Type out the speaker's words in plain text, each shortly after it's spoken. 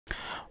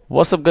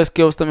WhatsApp guys, কি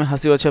অবস্থা? আমি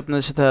হাসিব আছি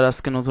আপনাদের সাথে। আর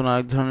আজকে নতুন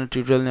আরেক ধরনের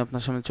টিউটোরিয়াল নিয়ে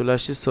আপনার সামনে চলে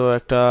আসছি। সো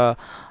একটা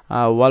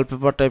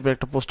ওয়ালপেপার টাইপের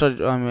একটা পোস্টার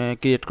আমি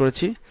ক্রিয়েট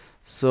করেছি।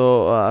 সো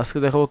আজকে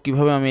দেখাবো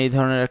কিভাবে আমি এই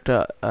ধরনের একটা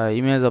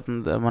ইমেজ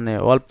আপনাদের মানে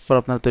ওয়ালপেপার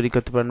আপনারা তৈরি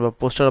করতে পারেন বা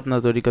পোস্টার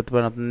আপনারা তৈরি করতে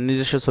পারেন আপনার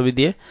নিজস্ব ছবি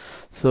দিয়ে।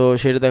 সো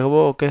সেটা দেখাবো।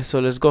 ওকে, so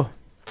let's go.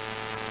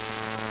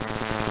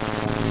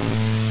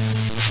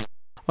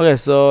 Okay,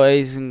 so এই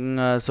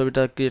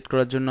ছবিটা ক্রিয়েট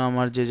করার জন্য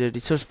আমার যে যে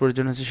রিসোর্স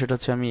প্রয়োজন হচ্ছে সেটা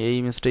হচ্ছে আমি এই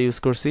ইমেজটা ইউজ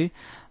করছি,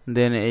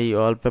 দেন এই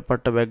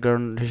ওয়ালপেপারটা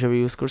ব্যাকগ্রাউন্ড হিসেবে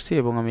ইউজ করছি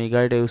এবং আমি এই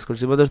গাড়িটা ইউজ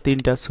করছি। এবার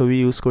তিনটা ছবি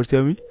ইউজ করছি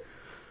আমি।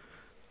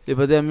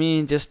 এবারে আমি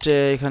জাস্ট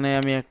এখানে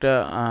আমি একটা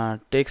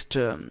টেক্সট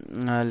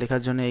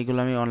লেখার জন্য এইগুলো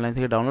আমি অনলাইন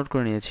থেকে ডাউনলোড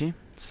করে নিয়েছি।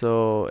 সো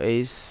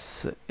এইচ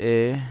এ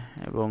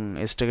এবং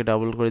এসটাকে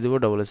ডাবল করে দিব,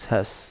 ডাবল এস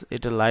হ্যাশ।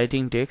 এটা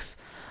লাইটিং টেক্সট,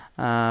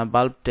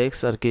 বাল্ব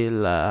টেক্সট আর কি।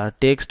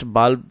 টেক্সট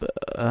বাল্ব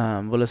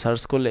বলে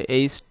সার্চ করলে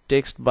H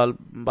text bulb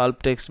bulb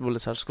text বলে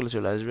সার্চ করলে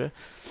চলে আসবে।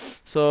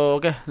 So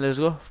okay, let's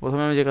go.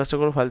 প্রথমে আমি যে কাজটা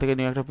করবো, ফাইল থেকে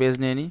নিয়ে একটা পেজ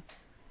নিয়ে নিই।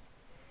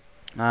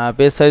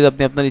 পেজ সাইজ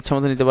আপনি আপনার ইচ্ছা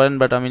মতো নিতে পারেন,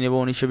 বাট আমি নেব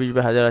 1920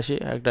 by 1080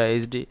 একটা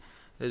এইচডি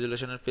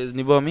রেজুলেশনের পেজ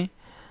নিব আমি।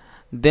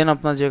 দেন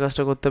আপনার যে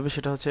কাজটা করতে হবে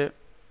সেটা হচ্ছে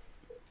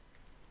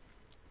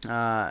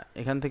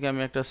এখান থেকে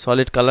আমি একটা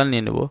সলিড কালার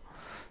নিয়ে নেব।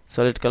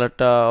 সলিড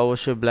কালারটা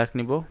অবশ্যই ব্ল্যাক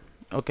নিব।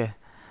 ওকে,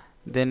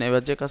 দেন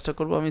এবার যে কাজটা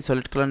করব, আমি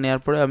সলিড কালার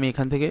নেওয়ার পরে আমি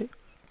এখান থেকে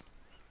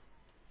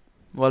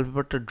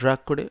ওয়ালপেপারটা ড্র্যাগ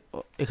করে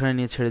এখানে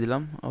নিয়ে ছেড়ে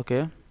দিলাম। ওকে,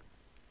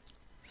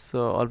 সো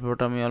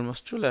ওয়ালপেপারটা আমি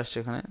অলমোস্ট চলে আসছে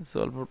এখানে। সো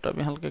ওয়ালপেপারটা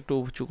আমি হালকা একটু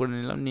উঁচু করে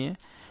নিলাম, নিয়ে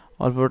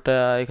ওয়ালপেপারটা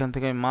এখান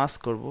থেকে আমি মাস্ক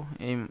করব।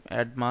 এই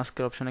অ্যাড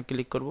মাস্কের অপশানে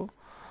ক্লিক করব।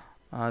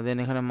 দেন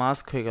এখানে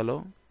মাস্ক হয়ে গেল।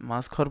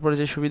 মাস্ক হওয়ার পরে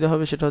যে সুবিধা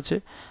হবে সেটা হচ্ছে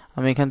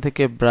আমি এখান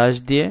থেকে ব্রাশ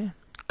দিয়ে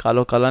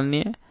কালো কালার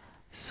নিয়ে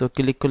সো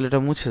ক্লিক করলে এটা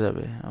মুছে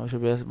যাবে। অবশ্যই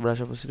ব্রাশ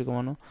অপসিটি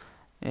কমানো,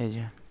 এই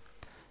যে।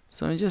 সো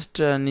আমি জাস্ট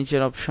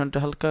নিচের অপশানটা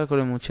হালকা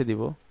করে মুছে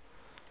দিব।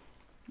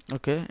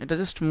 ওকে, এটা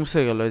জাস্ট মুছে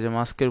গেল, এই যে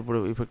মাস্কের উপরে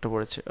ইফেক্টটা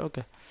পড়েছে।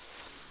 ওকে,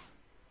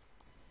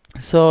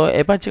 সো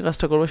এবার যে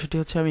কাজটা করবো সেটি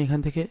হচ্ছে আমি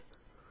এখান থেকে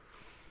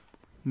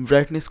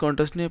ব্রাইটনেস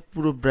কন্ট্রাস্ট নিয়ে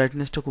পুরো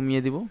ব্রাইটনেসটা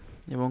কমিয়ে দিব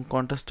এবং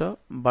কন্ট্রাস্টটা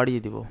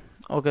বাড়িয়ে দিব।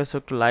 ওকে, সো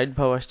একটু লাইট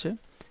ভাব আসছে।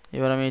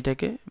 এবার আমি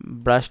এটাকে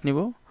ব্রাশ নিব,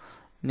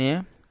 নিয়ে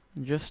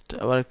জাস্ট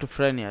আবার একটু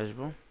ফ্রাই নিয়ে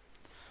আসবো।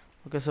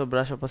 ওকে, সো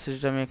ব্রাশ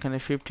অপাসিটিটা আমি এখানে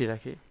 50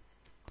 রাখি,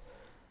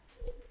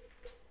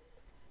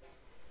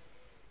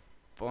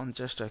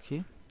 50 রাখি।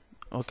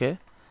 ওকে,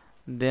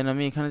 দেন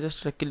আমি এখানে জাস্ট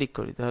এটা ক্লিক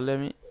করি, তাহলে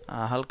আমি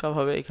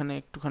হালকাভাবে এখানে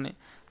একটুখানি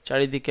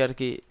চারিদিকে আর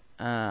কি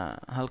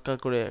হালকা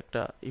করে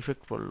একটা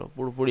ইফেক্ট পড়লো,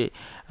 পুরোপুরি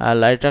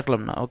লাইট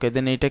রাখলাম না। ওকে,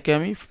 দেন এইটাকে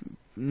আমি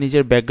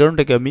নিজের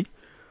ব্যাকগ্রাউন্ডটাকে আমি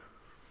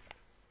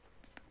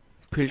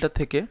ফিল্টার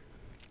থেকে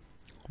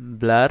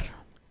ব্লার,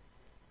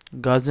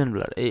 গাজিয়ান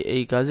ব্লার,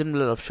 এই গাজিয়ান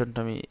ব্লার অপশনটা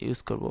আমি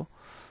ইউজ করব।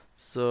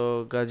 সো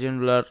গাজিয়ান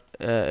ব্লার,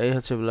 এই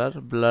হচ্ছে ব্লার।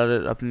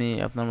 ব্লারের আপনি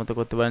আপনার মতো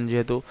করতে পারেন,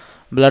 যেহেতু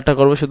ব্লারটা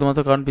করবো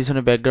শুধুমাত্র কারণ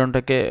পিছনে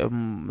ব্যাকগ্রাউন্ডটাকে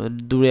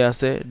দূরে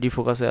আছে,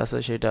 ডিফোকাসে আছে,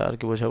 সেটা আর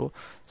কি বোঝাবো।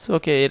 সো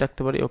ওকে, এই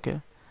রাখতে পারি। ওকে,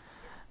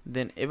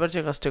 দেন এবার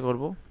যে কাজটা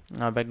করব,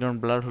 ব্যাকগ্রাউন্ড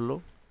ব্লার হলো।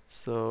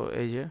 সো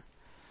এই যে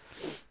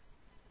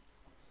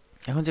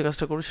এখন যে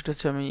কাজটা করবো সেটা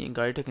হচ্ছে আমি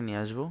গাড়িটাকে নিয়ে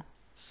আসবো।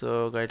 সো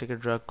গাড়িটাকে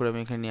ড্র্যাগ করে আমি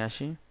এখানে নিয়ে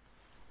আসি,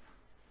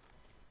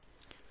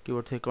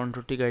 কিবোর্ড থেকে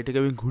কন্ট্রোল গাড়িটাকে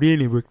আমি ঘুরিয়ে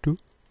নিব একটু।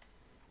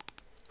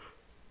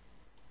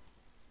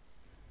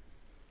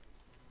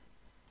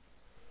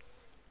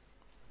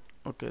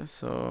 ওকে,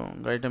 সো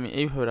গাড়িটা আমি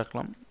এইভাবে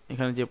রাখলাম,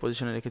 এখানে যে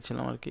পজিশনে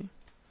রেখেছিলাম আর কি।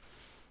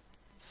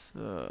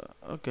 সো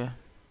ওকে,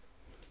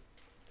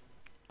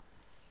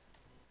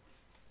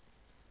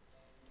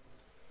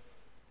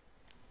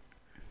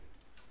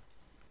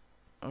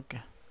 ওকে,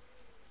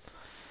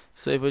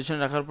 সো এই পজিশনে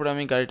রাখার পরে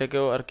আমি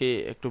গাড়িটাকেও আর কি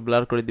একটু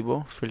ব্লার করে দিব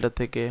ফিল্টার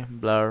থেকে।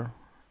 ব্লার,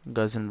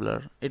 গাজেন ব্লার,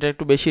 এটা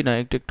একটু বেশি না,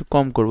 একটু একটু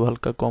কম করব,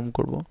 হালকা কম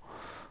করব।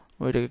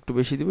 ওইটাকে একটু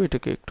বেশি দিব,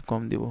 এটাকে একটু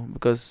কম দিব,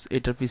 বিকজ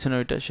এটার পিছনে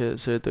ওইটা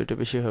সেহেতু এটা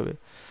বেশি হবে।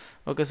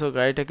 ওকে, সো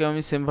গাড়িটাকে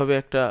আমি সেমভাবে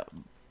একটা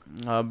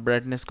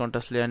ব্রাইটনেস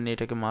কন্ট্রাস্ট লেয়ার নিয়ে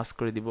এটাকে মাস্ক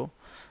করে দিব।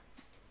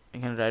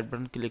 এখানে রাইট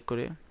বাটন ক্লিক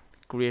করে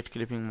ক্রিয়েট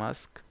ক্লিপিং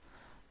মাস্ক।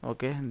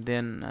 ওকে,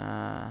 দেন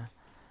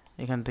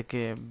এখান থেকে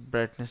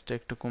ব্রাইটনেসটা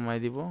একটু কমাই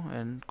দিব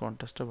অ্যান্ড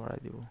কন্ট্রাস্টটা বাড়াই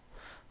দিব।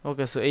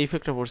 ওকে, সো এই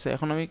ইফেক্টটা পড়ছে।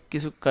 এখন আমি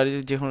কিছু গাড়ির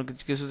যে কোনো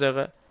কিছু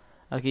জায়গায়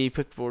আর কি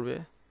ইফেক্ট পড়বে।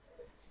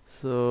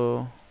 সো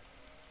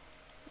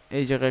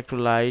এই জায়গায় একটু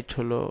লাইট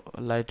হলো,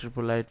 লাইটের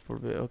উপর লাইট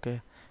পড়বে। ওকে,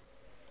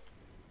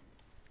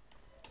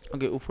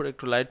 ওকে, উপরে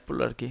একটু লাইট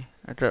পড়লো আর কি,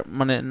 একটা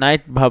মানে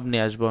নাইট ভাব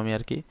নিয়ে আসবো আমি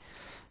আর কি।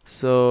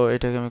 সো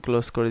এটাকে আমি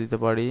ক্লোজ করে দিতে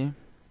পারি,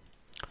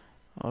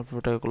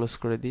 অল্পটাকে ক্লোজ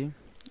করে দিই।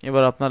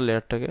 এবার আপনার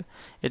লেয়ারটাকে,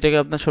 এটাকে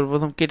আপনার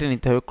সর্বপ্রথম কেটে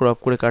নিতে হবে, ক্রপ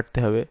করে কাটতে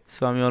হবে।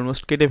 সো আমি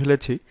অলমোস্ট কেটে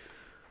ফেলেছি।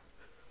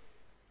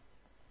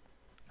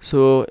 সো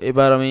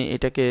এবার আমি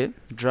এটাকে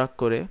ড্রাগ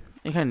করে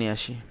এখানে নিয়ে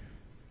আসি।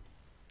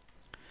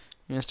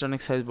 ইমেজটা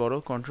অনেক সাইজ বড়,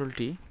 কন্ট্রোল-T,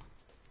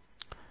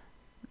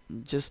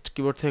 জাস্ট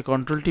কিবোর্ড থেকে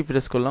কন্ট্রোল-T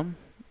প্রেস করলাম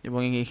এবং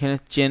এখানে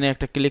চেনে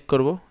একটা ক্লিক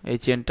করব, এই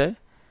চেনটায়।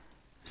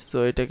 সো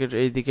এটাকে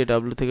এইদিকে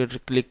ডাব্লু থেকে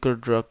ক্লিক করে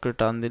ড্রাগ করে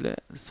টান দিলে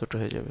ছোট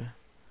হয়ে যাবে।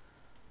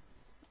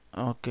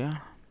 ওকে,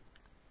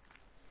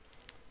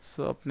 সো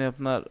আপনি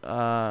আপনার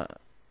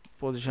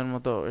পজিশন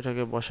মতো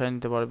এটাকে বসায়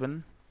নিতে পারবেন।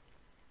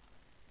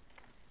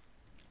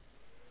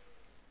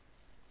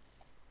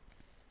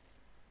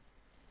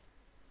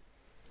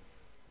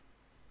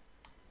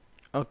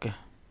 ওকে,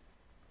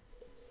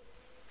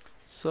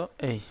 সো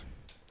এই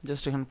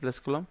জাস্ট এখানে প্লেস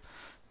করলাম।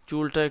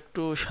 চুলটা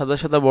একটু সাদা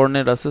সাদা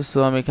বর্ণের আছে, সো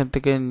আমি এখান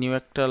থেকে নিউ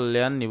একটা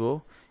লেয়ার নিব।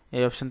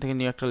 এই অপশন থেকে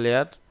নিউ একটা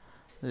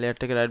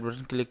লেয়ারটাকে রাইট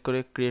বাটন ক্লিক করে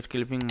ক্রিয়েট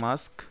ক্লিপিং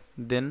মাস্ক।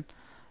 দেন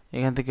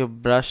এখান থেকে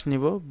ব্রাশ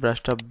নিব,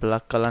 ব্রাশটা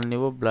ব্ল্যাক কালার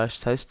নিব, ব্রাশ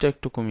সাইজটা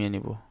একটু কমিয়ে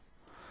নিব।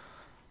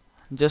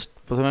 জাস্ট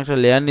প্রথমে একটা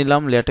লেয়ার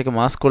নিলাম, লেয়ারটাকে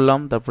মাস্ক করলাম,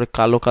 তারপরে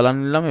কালো কালার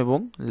নিলাম এবং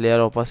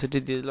লেয়ার অপাসিটি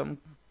দিয়ে দিলাম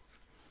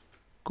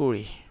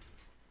 20।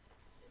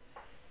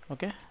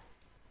 ওকে,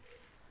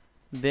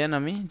 দেন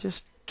আমি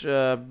জাস্ট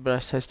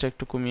ব্রাশ সাইজটা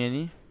একটু কমিয়ে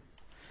নিই,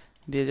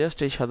 দিয়ে জাস্ট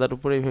এই সাদার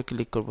উপরে এইভাবে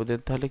ক্লিক করবো। দেন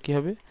তাহলে কি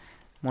হবে,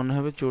 মনে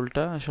হবে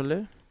চুলটা আসলে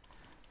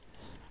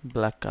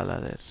ব্ল্যাক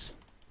কালারের।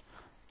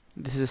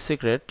 This is a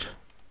secret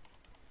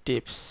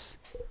tips.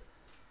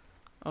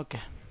 Okay,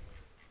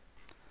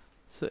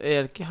 so এই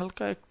আর কি,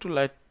 হালকা একটু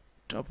লাইট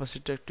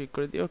অপোজিটটা একটু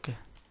করে দিই। ওকে,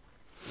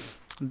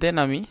 দেন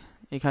আমি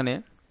এখানে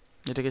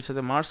এটাকে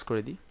সাথে মার্জ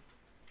করে দিই,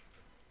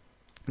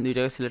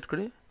 দুইটাকে সিলেক্ট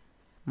করে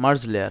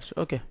মার্জ লেয়ার।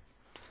 ওকে,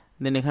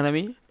 দেন এখানে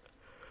আমি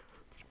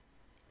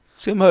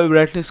সেমভাবে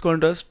brightness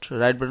contrast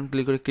right button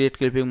click করে ক্রিয়েট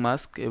ক্লিপিং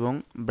মাস্ক এবং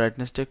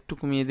ব্রাইটনেসটা একটু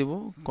কমিয়ে দিব,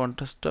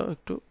 কন্ট্রাস্টটাও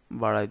একটু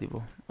বাড়াই দিব।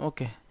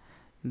 ওকে,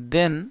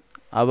 দেন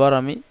আবার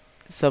আমি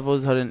সাপোজ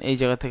ধরেন এই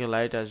জায়গা থেকে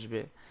লাইট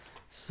আসবে,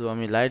 সো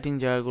আমি লাইটিং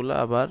জায়গাগুলো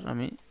আবার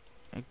আমি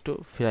একটু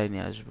ফিরাই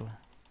নিয়ে আসবো।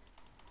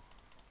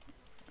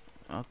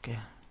 ওকে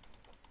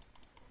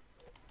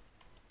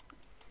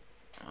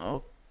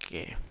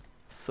ওকে,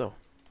 সো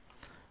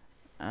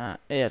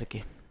এই আর কি।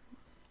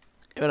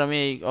 এবার আমি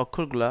এই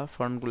অক্ষরগুলা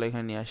ফন্টগুলো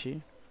এখানে নিয়ে আসি।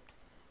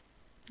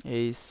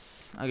 এই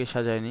আগে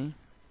সাজাইনি,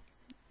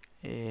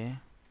 এ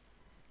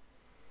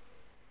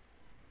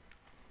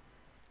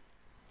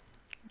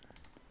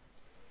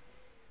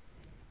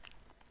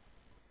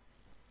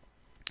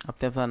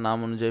আপনি আপনার নাম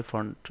অনুযায়ী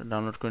ফন্ট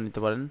ডাউনলোড করে নিতে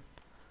পারেন।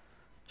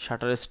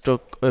 শাটার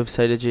স্টক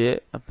ওয়েবসাইটে যেয়ে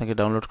আপনাকে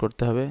ডাউনলোড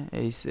করতে হবে।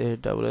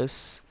 HassHasib।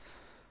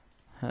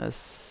 হ্যাস,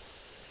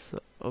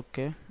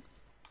 ওকে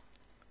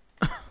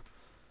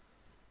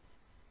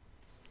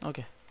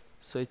ওকে,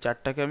 সো এই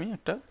চারটাকে আমি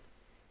একটা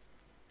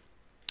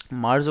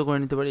মার্জও করে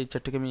নিতে পারি। এই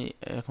চারটাকে আমি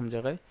এরকম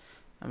জায়গায়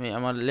আমি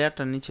আমার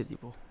লেয়ারটা নিচে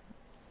দিব।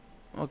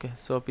 ওকে,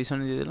 সো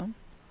পিছনে দিয়ে দিলাম।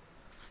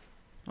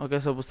 ওকে,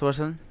 সো বুঝতে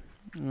পারছেন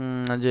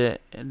যে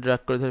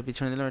ড্র্যাগ করে ধরে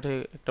পিছনে দিলাম। এটাকে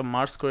একটা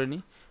মার্জ করে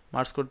নিই।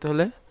 মার্জ করতে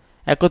হলে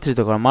একত্রিত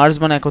করা, মার্জ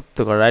মানে একত্রিত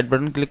করা। রাইট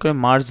বাটন ক্লিক করে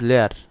মার্জ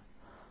লেয়ার।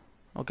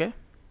 ওকে,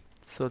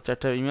 সো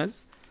চারটা ইমেজ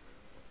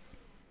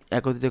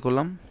একত্রিত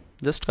করলাম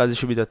জাস্ট কাজের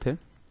সুবিধার্থে।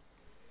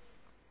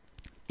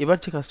 এবার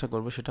যে কাজটা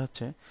করবো সেটা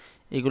হচ্ছে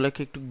এগুলাকে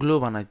একটু গ্লো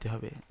বানাইতে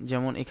হবে।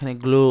 যেমন এখানে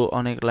গ্লো,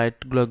 অনেক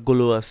লাইটগুলো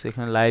গ্লো আছে,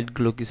 এখানে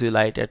লাইটগুলো কিছু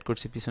লাইট অ্যাড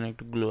করছি, পিছনে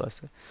একটু গ্লো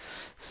আছে।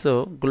 সো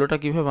গ্লোটা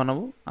কীভাবে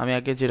বানাবো, আমি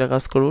আগে যেটা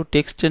কাজ করব,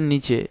 টেক্সটের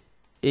নিচে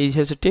এই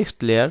হচ্ছে টেক্সট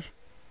লেয়ার,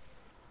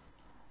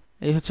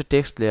 এই হচ্ছে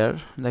টেক্সট লেয়ার।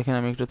 দেখেন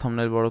আমি একটু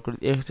থাম্বনেল বড় করি,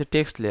 এই হচ্ছে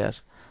টেক্সট লেয়ার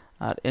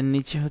আর এর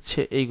নিচে হচ্ছে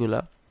এইগুলা।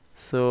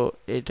 সো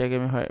এইটাকে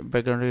আমি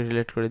ব্যাকগ্রাউন্ডে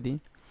রিলেট করে দিই।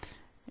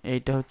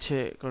 এইটা হচ্ছে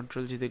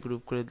কন্ট্রোল জিতে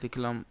গ্রুপ করে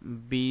লিখলাম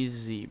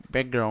বিজি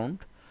ব্যাকগ্রাউন্ড।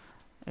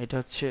 এটা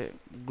হচ্ছে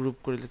গ্রুপ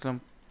করে লিখলাম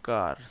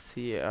কার,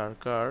 CAR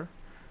কার।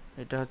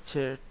 এটা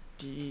হচ্ছে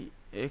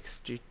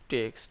TXT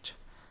টেক্সট,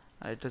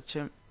 আর এটা হচ্ছে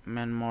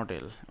ম্যান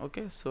মডেল।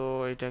 ওকে, সো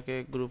এটাকে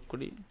গ্রুপ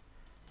করি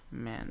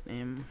ম্যান,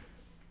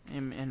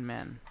 MN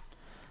ম্যান।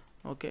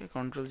 ওকে,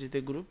 কন্ট্রোল জিতে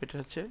গ্রুপ, এটা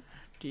হচ্ছে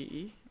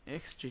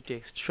TEXT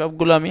টেক্সট।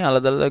 সবগুলো আমি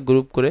আলাদা আলাদা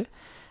গ্রুপ করে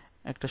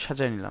একটা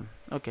সাজাই নিলাম।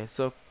 ওকে,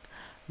 সো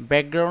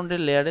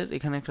ব্যাকগ্রাউন্ডের লেয়ারের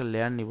এখানে একটা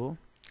লেয়ার নিব,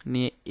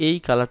 নিয়ে এই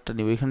কালারটা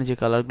নিব। এখানে যে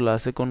কালারগুলো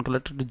আছে কোন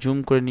কালারটা একটু জুম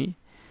করে নিই।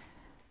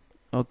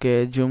 ওকে,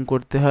 জুম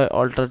করতে হয়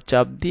অল্টার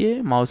চাপ দিয়ে,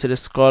 মাউসের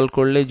স্ক্রল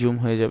করলে জুম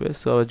হয়ে যাবে।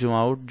 সো আবার zoom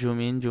out, zoom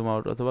in, zoom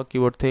out, অথবা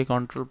কিবোর্ড থেকে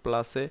কন্ট্রোল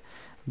প্লাসে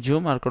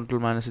জুম আর কন্ট্রোল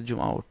মাইনাসে জুম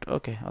আউট।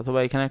 ওকে, অথবা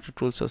এখানে একটা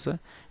টুলস আছে,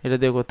 এটা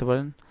দিয়েও করতে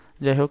পারেন।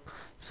 যাই হোক,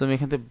 সো আমি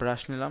এখান থেকে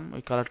ব্রাশ নিলাম,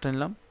 ওই কালারটা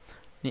নিলাম,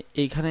 নিয়ে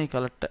এইখানে এই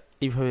কালারটা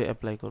এইভাবে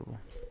অ্যাপ্লাই করব।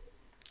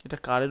 এটা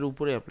কারের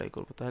উপরে অ্যাপ্লাই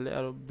করব, তাহলে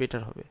আরও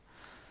বেটার হবে।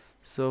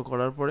 সো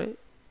করার পরে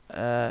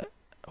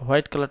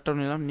হোয়াইট কালারটাও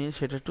নিলাম, নিয়ে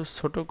সেটা একটু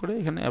ছোটো করে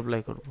এখানে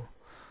অ্যাপ্লাই করব।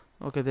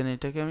 ওকে, দেন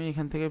এটাকে আমি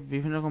এখান থেকে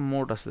বিভিন্ন রকম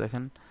মোড আছে,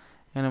 দেখেন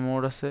এখানে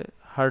মোড আছে,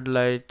 hard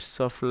light,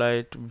 soft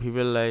light,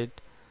 Vivel light.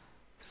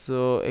 So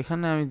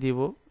এখানে আমি দিব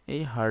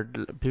এই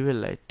ভিভেল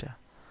লাইটটা।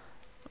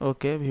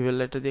 ওকে, ভিভেল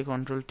লাইটটা দিয়ে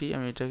কন্ট্রোল টি,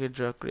 আমি এটাকে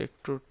ড্রা করে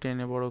একটু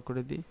টেনে বড়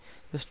করে দিই,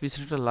 জাস্ট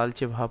পিছনে একটা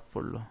লালচে ভাব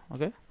পড়লো।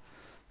 ওকে,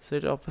 সো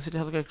এটা অপোজিট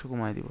হালকা একটু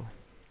কমাই দিব।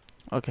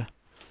 ওকে,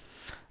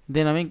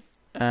 দেন আমি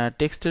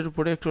টেক্সটের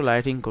উপরে একটু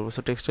লাইটিং করবো।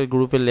 সো টেক্সটের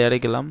গ্রুপের লেয়ারে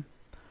গেলাম,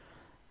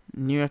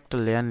 নিউ একটা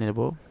লেয়ার নেব,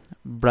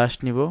 ব্রাশ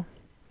নিব,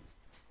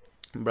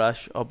 ব্রাশ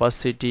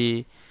অপাসিটি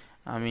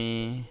আমি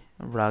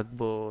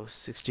রাখবো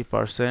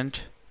 60%।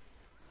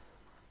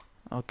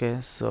 ওকে,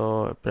 সো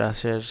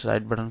ব্রাশের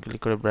রাইট বাটন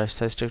ক্লিক করে ব্রাশ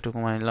সাইজটা একটু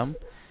কমাই নিলাম।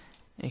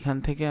 এখান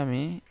থেকে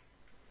আমি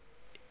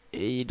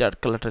এই ডার্ক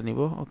কালারটা নিব।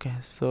 ওকে,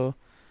 সো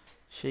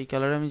সেই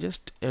কালারে আমি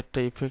জাস্ট একটা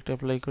ইফেক্ট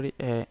অ্যাপ্লাই করি।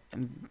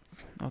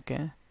 ওকে,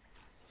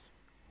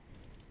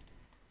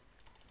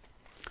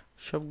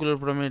 সবগুলোর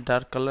উপর আমি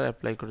ডার্ক কালার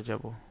অ্যাপ্লাই করে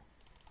যাব।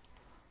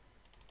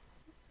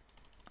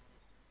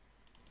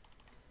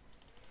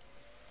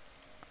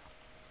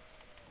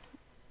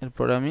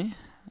 এরপরে আমি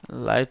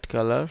লাইট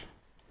কালার,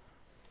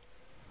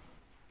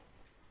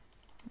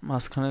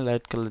 মাঝখানে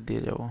লাইট কালার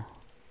দিয়ে যাব।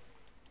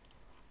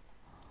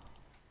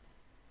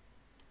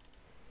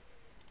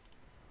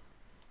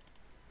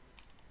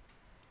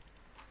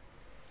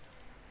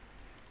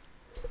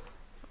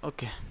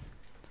 ওকে,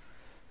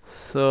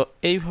 সো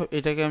এইভাবে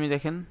এটাকে আমি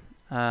দেখেন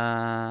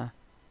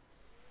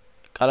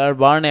কালার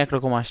বার্ন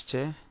একরকম আসছে,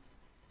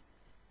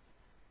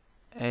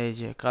 এই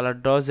যে কালার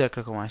ডজ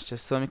একরকম আসছে।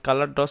 সো আমি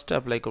কালার ডজটা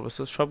অ্যাপ্লাই করবো।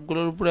 সো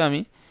সবগুলোর উপরে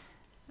আমি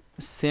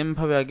সেম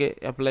ভাবে আগে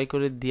অ্যাপ্লাই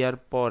করে দেওয়ার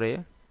পরে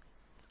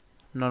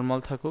নর্মাল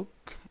থাকুক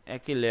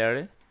একই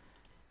লেয়ারে,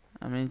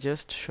 আমি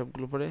জাস্ট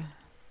সবগুলো পরে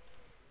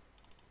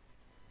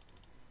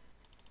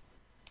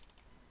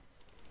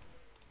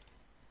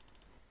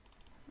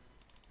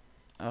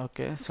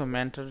ওকে। সো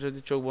ম্যানটার যদি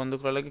চোখ বন্ধ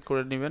করা লাগে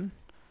করে নেবেন,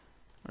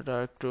 ওটা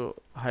একটু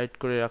হাইড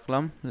করে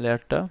রাখলাম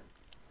লেয়ারটা।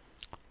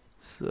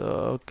 সো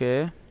ওকে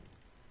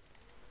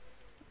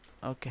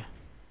ওকে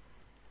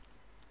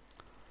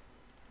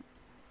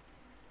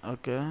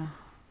ওকে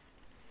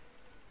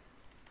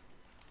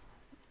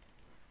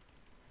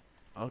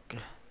ওকে।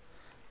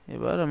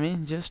 এবার আমি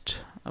জাস্ট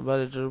আবার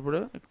এটার উপরে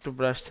একটু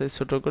ব্রাশ সাইজ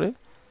ছোট করে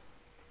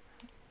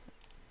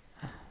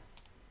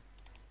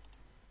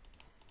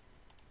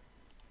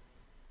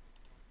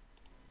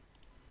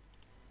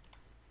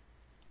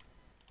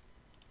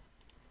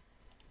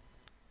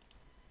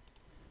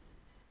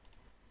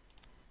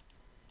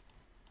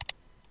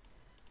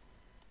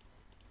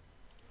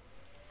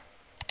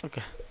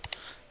ওকে।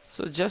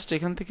 সো জাস্ট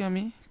এখান থেকে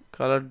আমি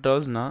কালার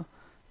ডজ না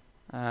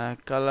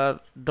কালার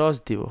ডজ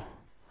দিব।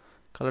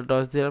 কালার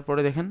ডজ দেওয়ার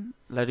পরে দেখেন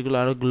লাইটগুলো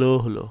আরো গ্লো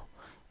হলো।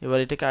 এবার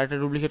এটাকে আরেকটা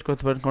ডুপ্লিকেট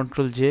করতে পারেন,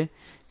 কন্ট্রোল জে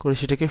করে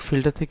সেটাকে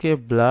ফিল্টার থেকে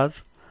ব্লার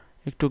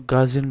একটু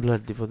গাজিয়ান ব্লার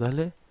দিব,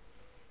 তাহলে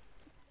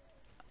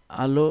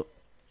আলো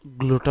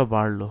গ্লোটা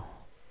বাড়লো।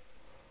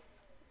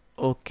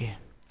 ওকে,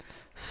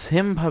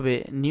 সেম ভাবে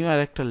নিউ আর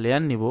একটা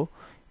লেয়ার নিব,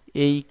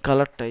 এই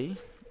কালারটাই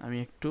আমি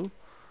একটু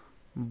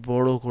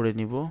বড় করে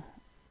নিব।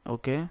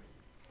 ওকে,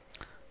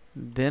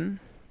 দেন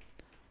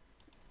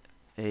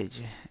এই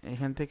যে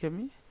এখান থেকে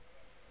আমি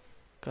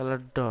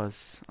কালার ডজ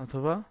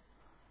অথবা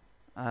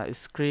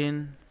স্ক্রিন,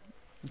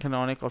 এখানে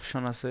অনেক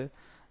অপশন আছে,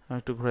 আমি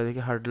একটু ঘুরে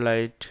দেখি। হার্ড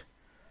লাইট,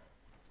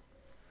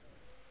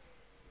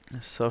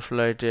 সফট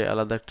লাইটে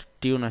আলাদা একটা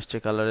টিউন আসছে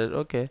কালারের।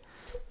 ওকে,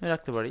 আমি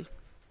রাখতে পারি।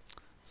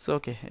 সো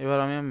ওকে, এবার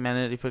আমি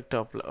ম্যানের ইফেক্টটা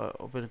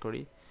ওপেন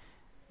করি।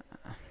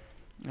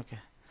 ওকে,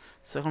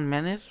 সো এখন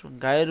ম্যানের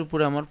গায়ের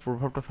উপরে আমার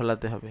প্রভাবটা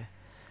ফেলাতে হবে,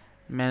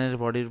 ম্যানের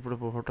বডির উপরে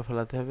প্রভাবটা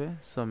ফেলাতে হবে।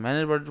 সো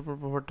ম্যানের বডির উপর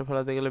প্রভাবটা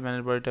ফেলাতে গেলে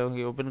ম্যানের বডিটা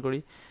ওপেন করি,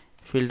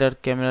 ফিল্টার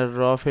ক্যামেরার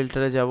র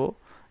ফিল্টারে যাব,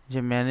 যে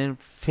ম্যানের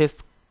ফেস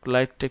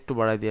লাইটটা একটু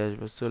বাড়াই দিয়ে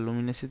আসবো। সো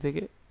লুমিনেসি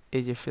থেকে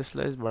এই যে ফেস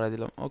লাইট বাড়াই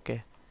দিলাম। ওকে,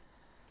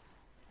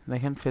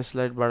 দেখেন ফেস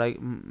লাইট বাড়াই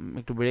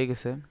একটু বেড়ে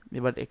গেছে।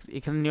 এবার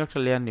এখানে নিউ একটা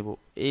লেয়ার নিব,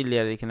 এই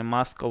লেয়ার এখানে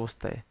মাস্ক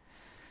অবস্থায়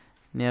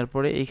নেওয়ার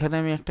পরে এইখানে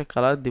আমি একটা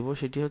কালার দিব,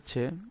 সেটি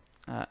হচ্ছে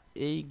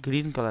এই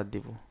গ্রিন কালার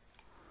দিব।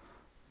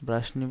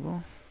 ব্রাশ নিব,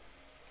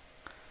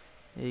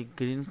 এই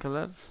গ্রিন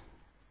কালার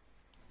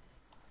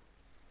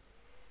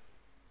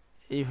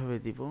এইভাবে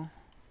দিব।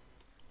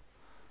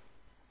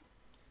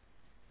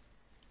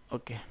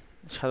 ওকে,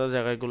 সাদা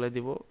জায়গাগুলো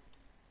দিব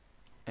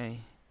এই।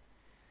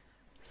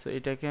 সো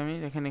এটাকে আমি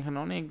দেখেন এখানে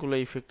অনেকগুলো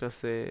ইফেক্ট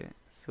আছে।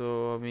 সো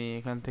আমি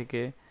এখান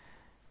থেকে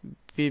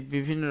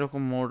বিভিন্ন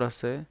রকম মোড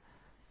আছে।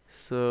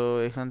 সো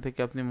এখান থেকে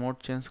আপনি মোড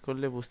চেঞ্জ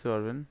করলে বুঝতে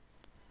পারবেন।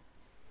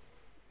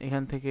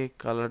 এখান থেকে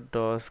কালার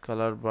ডস,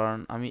 কালার বার্ন,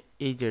 আমি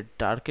এই যে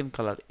ডার্কেন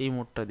কালার এই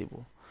মোডটা দিব।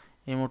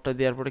 এই মোডটা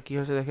দেওয়ার পরে কি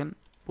হচ্ছে দেখেন,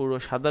 পুরো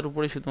সাদার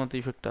উপরে শুধুমাত্র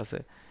ইফেক্ট আছে,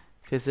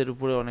 ফেসের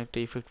উপরে অনেকটা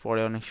ইফেক্ট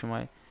পড়ে অনেক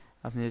সময়।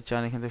 আপনি যদি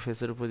চান এখান থেকে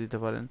ফেসের উপর দিতে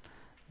পারেন,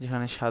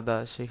 যেখানে সাদা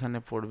সেখানে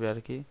পড়বে আর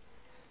কি।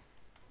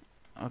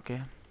 ওকে,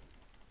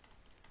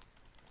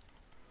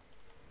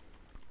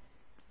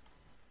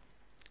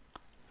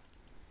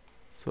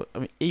 সো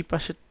আমি এই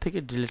পাশের থেকে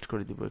ডিলিট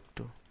করে দিব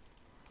একটু।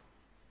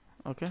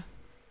 ওকে,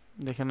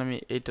 দেখেন আমি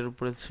এইটার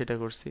উপরে সেটা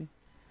করছি।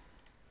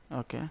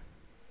 ওকে,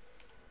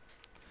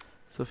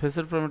 সো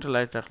ফেসের উপর আমি একটা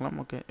লাইট রাখলাম।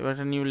 ওকে, এবার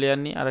একটা নিউ লেয়ার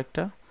নিই,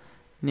 আরেকটা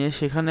নিয়ে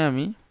সেখানে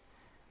আমি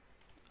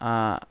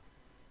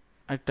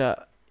একটা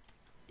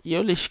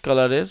ইয়েলিশ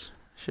কালারের,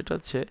 সেটা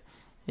হচ্ছে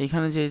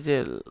এইখানে যে যে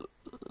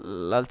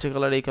লালচে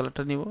কালার, এই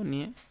কালারটা নিব,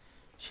 নিয়ে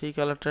সেই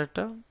কালারটা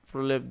একটা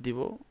প্রলেপ দিব,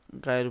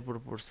 গায়ের উপর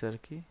পড়ছে আর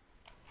কি।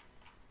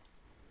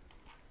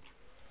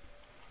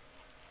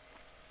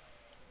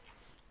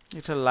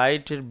 এটা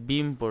লাইটের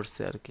বিম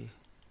পড়ছে আর কি,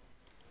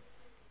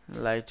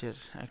 লাইটের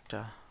একটা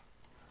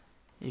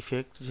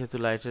ইফেক্ট, যেহেতু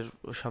লাইটের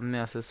সামনে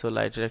আছে, সো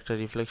লাইটের একটা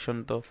রিফ্লেকশন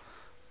তো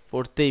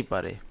পড়তেই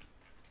পারে।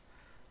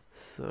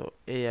 সো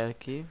এই আর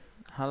কি,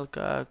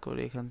 হালকা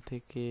করে এখান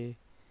থেকে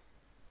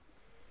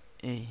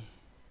এই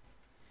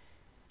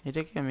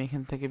এটাকে আমি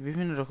এখান থেকে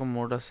বিভিন্ন রকম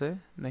মোড আছে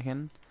দেখেন,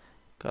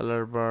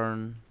 কালার বার্ন,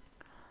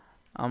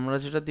 আমরা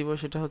যেটা দিব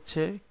সেটা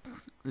হচ্ছে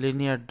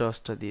লিনিয়ার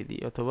ডসটা দিয়ে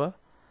দিই, অথবা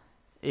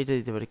এইটা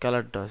দিতে পারি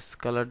কালার ডস।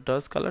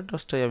 কালার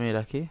ডসটাই আমি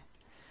রাখি।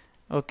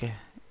 ওকে,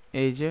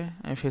 এই যে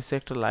আমি ফেসে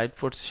একটা লাইট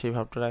পড়ছে সেই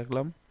ভাবটা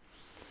রাখলাম।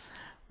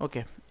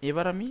 ওকে,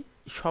 এবার আমি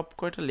সব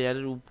কয়টা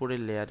লেয়ারের উপরে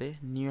লেয়ারে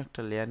নিউ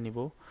একটা লেয়ার নিব।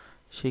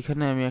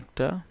 সেখানে আমি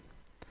একটা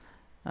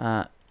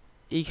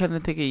এইখানে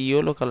থেকে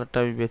ইয়েলো কালারটা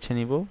আমি বেছে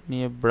নিব,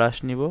 নিয়ে ব্রাশ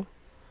নিব,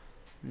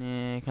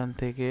 নিয়ে এখান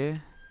থেকে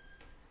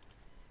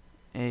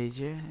এই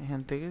যে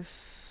এখান থেকে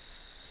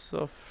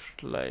সফট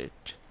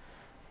লাইট।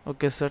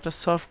 ওকে, সো একটা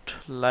সফট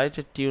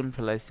লাইটের টিউন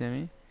ফেলাইছি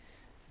আমি,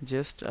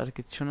 জাস্ট আর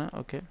কিচ্ছু না।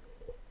 ওকে,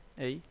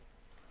 এই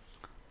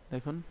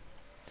দেখুন।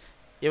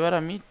 এবার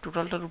আমি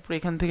টোটালটার উপরে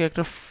এখান থেকে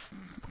একটা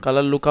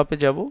কালার লুক আপে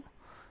যাব,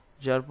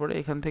 যার পরে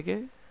এখান থেকে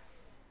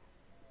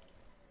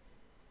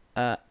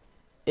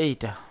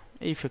এইটা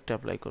এই ইফেক্টটা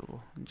অ্যাপ্লাই করব,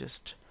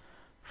 just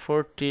for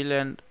till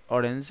and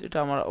orange. এটা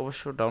আমার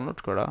অবশ্য ডাউনলোড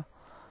করা।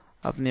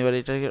 আপনি এবার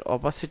এটাকে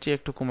অপাসিটি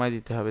একটু কমায়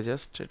দিতে হবে,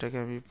 জাস্ট এটাকে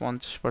আমি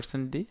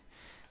 50% দিই।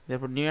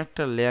 তারপর নিউ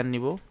একটা লেয়ার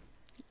নিব,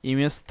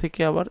 ইমেজ থেকে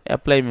আবার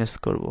অ্যাপ্লাই ইমেজ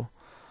করব।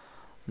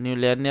 নিউ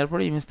লেয়ার নেওয়ার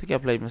পরে ইমেজ থেকে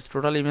অ্যাপ্লাই ইমেজ,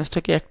 টোটাল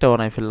ইমেজটাকে একটা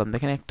বানাই ফেললাম,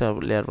 দেখেন একটা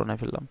লেয়ার বানাই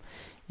ফেললাম।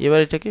 এবার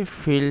এটাকে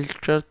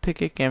ফিল্টার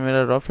থেকে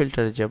ক্যামেরা র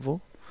ফিল্টারে যাব,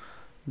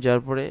 যার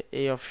পরে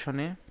এই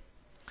অপশনে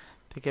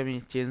থেকে আমি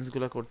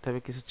চেঞ্জগুলো করতে হবে,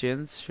 কিছু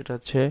চেঞ্জ। সেটা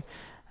হচ্ছে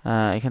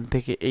এখান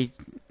থেকে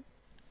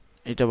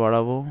এইটা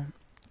বাড়াবো,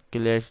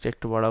 ক্লিয়ারিটিটা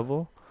একটু বাড়াবো,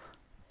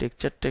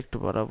 টেক্সচারটা একটু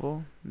বাড়াবো,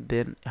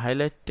 দেন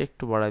হাইলাইটটা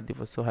একটু বাড়াই দিব।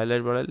 সো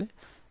হাইলাইট বাড়ালে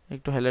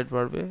একটু হাইলাইট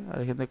বাড়বে। আর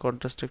এখান থেকে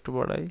কন্ট্রাস্টটা একটু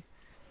বাড়াই,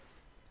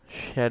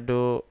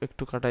 শ্যাডো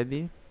একটু কাটাই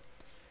দিই,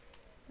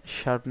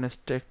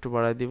 শার্পনেসটা একটু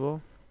বাড়াই দিব,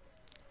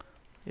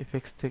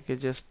 এফেক্টস থেকে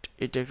জাস্ট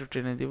এটা একটু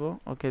টেনে দিব।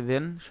 ওকে,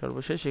 দেন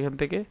সর্বশেষ এখান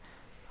থেকে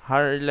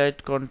হাইলাইট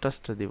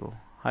কন্ট্রাস্টটা দিব,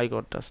 হাই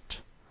কন্ট্রাস্ট।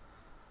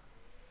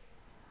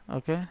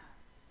 ওকে,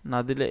 না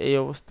দিলে এই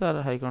অবস্থা, আর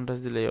হাই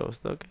কন্ট্রাস্ট দিলে এই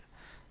অবস্থা। ওকে,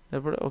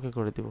 তারপরে ওকে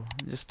করে দিব,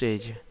 জাস্ট এই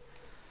যে।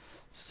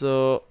 সো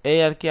এই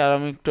আর কি। আর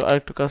আমি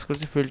আরেকটু কাজ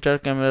করছি, ফিল্টার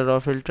ক্যামেরা র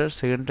ফিল্টার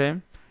সেকেন্ড টাইম।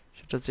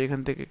 সেটা হচ্ছে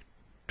এখান থেকে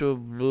একটু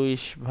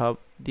ব্লুইশ ভাব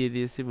দিয়ে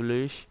দিয়েছি,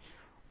 ব্লুইশ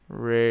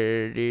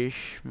রেডিশ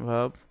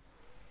ভাব।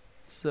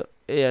 সো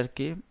এই আর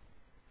কি।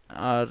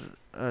 আর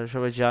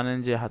সবাই জানেন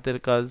যে হাতের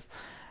কাজ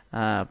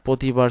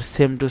প্রতিবার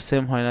সেম টু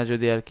সেম হয় না,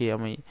 যদি আর কি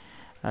আমি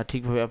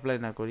ঠিকভাবে অ্যাপ্লাই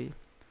না করি।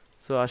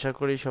 সো আশা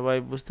করি সবাই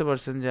বুঝতে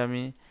পারছেন যে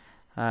আমি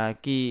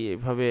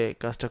কীভাবে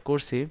কাজটা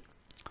করছি।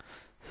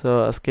 সো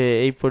আজকে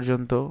এই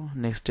পর্যন্ত।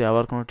 নেক্সটে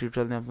আবার কোনো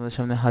টিউটোরিয়াল নিয়ে আপনাদের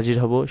সামনে হাজির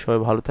হব। সবাই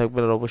ভালো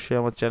থাকবেন, আর অবশ্যই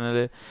আমার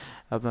চ্যানেলে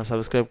আপনারা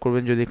সাবস্ক্রাইব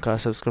করবেন যদি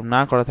সাবস্ক্রাইব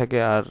না করা থাকে।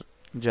 আর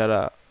যারা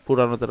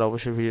পুরানো তারা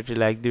অবশ্যই ভিডিওটি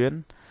লাইক দিবেন,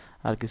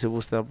 আর কিছু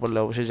বুঝতে না পারলে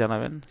অবশ্যই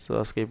জানাবেন। সো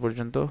আজকে এই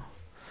পর্যন্ত,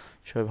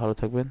 সবাই ভালো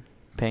থাকবেন।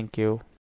 Thank you.